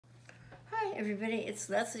Hi, everybody. It's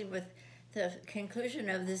Leslie with the conclusion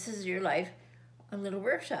of This Is Your Life, a little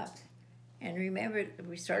workshop. And remember,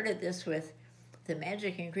 we started this with the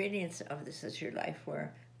magic ingredients of This Is Your Life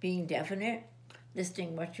were being definite,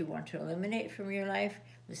 listing what you want to eliminate from your life,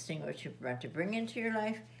 listing what you want to bring into your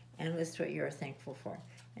life, and list what you're thankful for.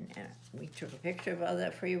 And we took a picture of all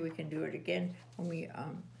that for you. We can do it again when we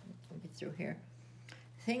get through here.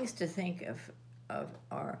 Things to think of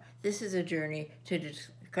are, this is a journey to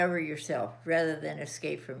discover yourself rather than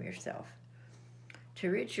escape from yourself. To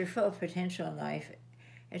reach your full potential in life,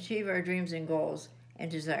 achieve our dreams and goals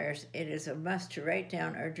and desires, it is a must to write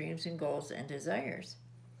down our dreams and goals and desires.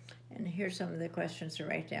 And here's some of the questions to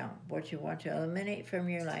write down. What you want to eliminate from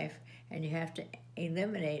your life, and you have to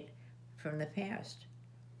eliminate from the past.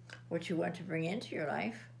 What you want to bring into your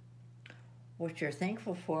life, what you're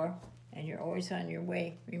thankful for, and you're always on your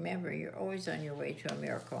way. Remember, you're always on your way to a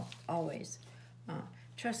miracle, always.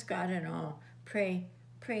 Trust God in all. Pray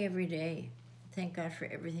every day. Thank God for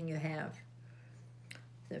everything you have.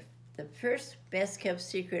 The first best-kept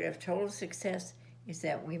secret of total success is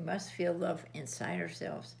that we must feel love inside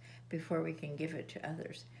ourselves before we can give it to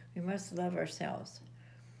others. We must love ourselves.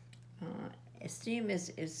 Esteem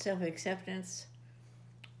is self-acceptance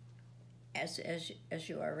as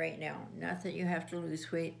you are right now. Not that you have to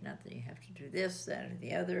lose weight, not that you have to do this, that, or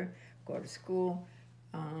the other, go to school.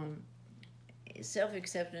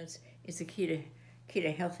 Self-acceptance is the key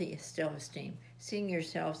to healthy self-esteem. Seeing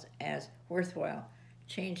yourselves as worthwhile,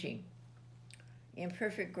 changing,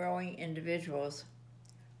 imperfect, growing individuals,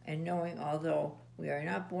 and knowing although we are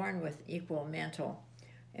not born with equal mental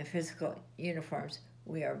and physical uniforms,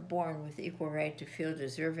 we are born with equal right to feel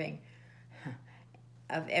deserving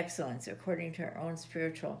of excellence according to our own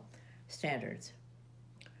spiritual standards.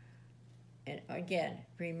 And again,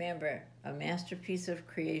 remember, a masterpiece of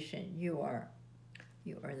creation you are.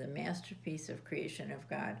 You are the masterpiece of creation of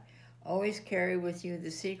God. Always carry with you the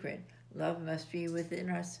secret. Love must be within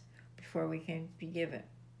us before we can be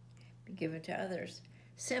given to others.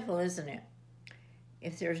 Simple, isn't it?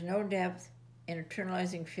 If there's no depth in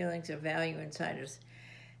internalizing feelings of value inside us,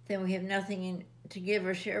 then we have nothing to give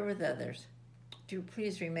or share with others. Do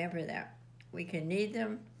please remember that. We can need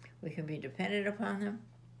them, we can be dependent upon them,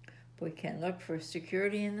 we can look for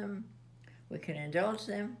security in them, we can indulge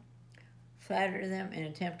them, flatter them, and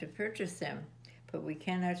attempt to purchase them, but we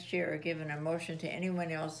cannot share or give an emotion to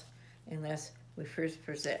anyone else unless we first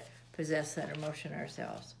possess that emotion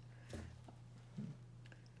ourselves.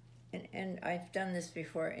 And I've done this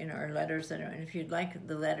before in our letters, and if you'd like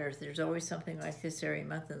the letters, there's always something like this every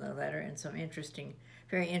month in the letter, and some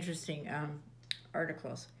very interesting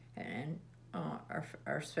articles, and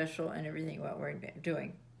our special and everything what we're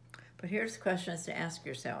doing. But here's questions to ask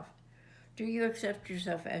yourself. Do you accept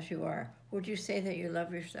yourself as you are? Would you say that you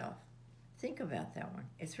love yourself? Think about that one.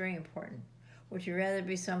 It's very important. Would you rather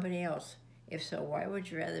be somebody else? If so, why would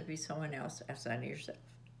you rather be someone else outside of yourself?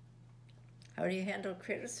 How do you handle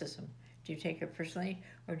criticism? Do you take it personally,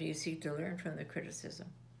 or do you seek to learn from the criticism?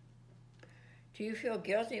 Do you feel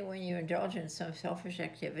guilty when you indulge in some selfish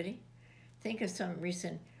activity? Think of some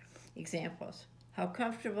recent examples. How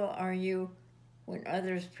comfortable are you when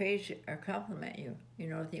others praise you or compliment you? You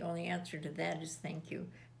know, the only answer to that is thank you.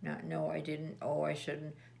 Not no, I didn't, oh, I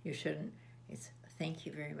shouldn't, you shouldn't. It's thank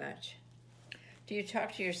you very much. Do you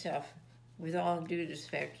talk to yourself with all due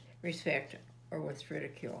respect or with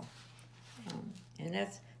ridicule? And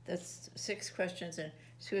that's 6 questions, and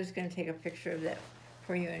Sue's going to take a picture of that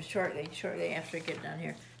for you and shortly after I get done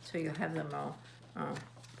here, so you'll have them all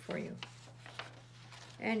for you.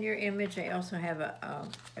 And your image, I also have a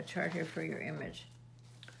chart here for your image.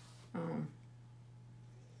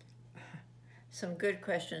 Some good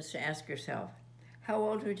questions to ask yourself. How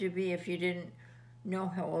old would you be if you didn't know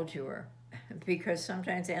how old you were? Because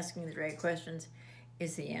sometimes asking the right questions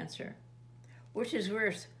is the answer. Which is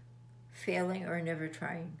worse, failing or never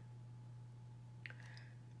trying?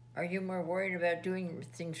 Are you more worried about doing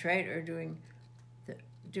things right or doing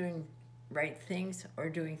right things or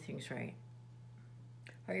doing things right?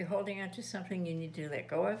 Are you holding on to something you need to let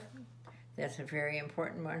go of? That's a very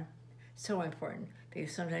important one. So important,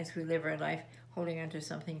 because sometimes we live our life holding on to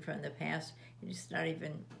something from the past. It just not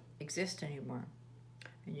even exist anymore.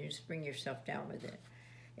 And you just bring yourself down with it.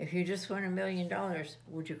 If you just won $1 million,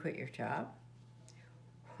 would you quit your job?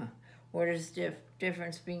 What is the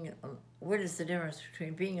difference between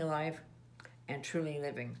being alive and truly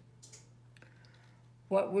living?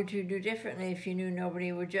 What would you do differently if you knew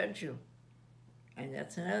nobody would judge you? And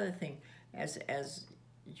that's another thing. As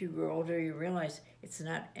you grow older, you realize it's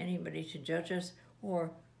not anybody to judge us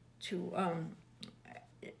or to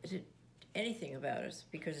anything about us,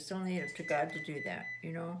 because it's only up to God to do that,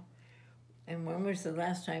 you know? And when was the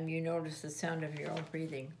last time you noticed the sound of your own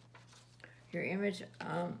breathing? Your image,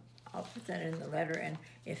 I'll put that in the letter, and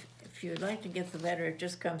if you'd like to get the letter, it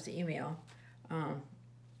just comes email.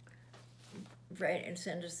 Write and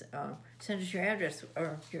send us your address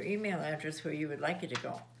or your email address where you would like it to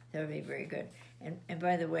go. That would be very good. And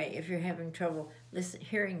by the way, if you're having trouble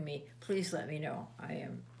hearing me, please let me know. I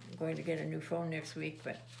am going to get a new phone next week,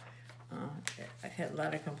 but I've had a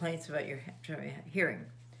lot of complaints about your hearing.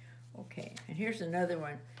 Okay, and here's another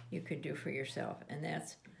one you could do for yourself, and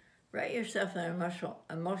that's write yourself an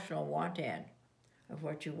emotional want ad of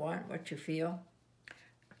what you want, what you feel.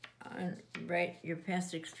 Write your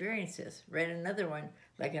past experiences. Write another one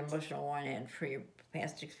like an emotional want ad for your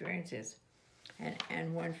past experiences,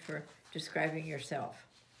 and one for describing yourself.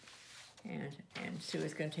 And Sue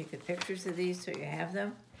is going to take the pictures of these so you have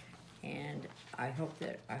them. And I hope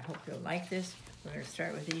you'll like this. We're going to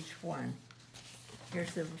start with each one.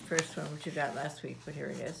 Here's the first one, which you got last week, but here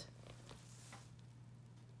it is.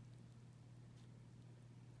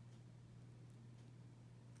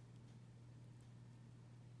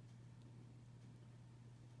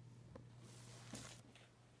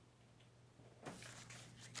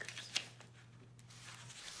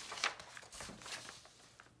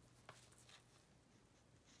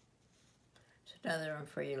 Another one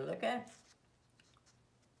for you to look at.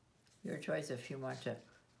 Your choice if you want to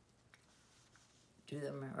do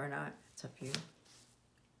them or not. It's up to you.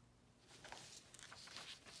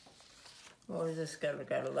 Well, this got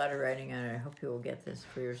a lot of writing on it. I hope you will get this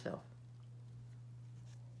for yourself.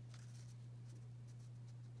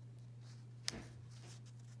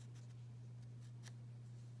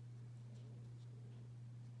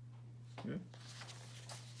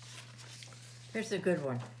 Here's a good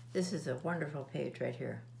one. This is a wonderful page right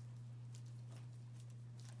here.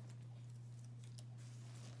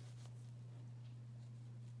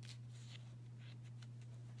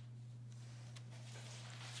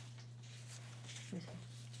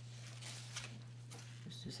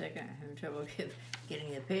 Just a second, I'm having trouble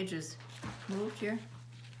getting the pages moved here.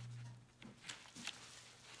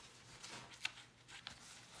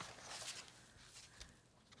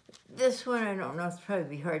 This one, I don't know, it's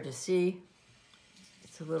probably be hard to see.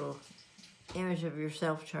 It's a little image of your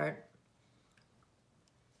self chart.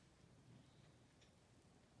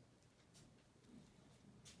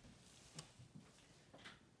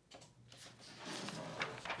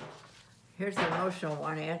 Here's the emotional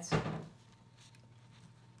one, Ants.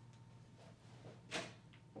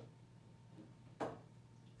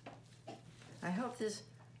 I hope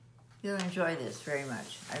you'll enjoy this very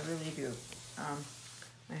much. I really do.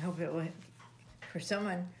 I hope it will,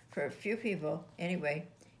 for a few people anyway,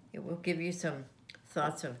 it will give you some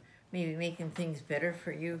thoughts of maybe making things better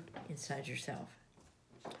for you inside yourself.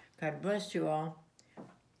 God bless you all.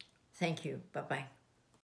 Thank you. Bye-bye.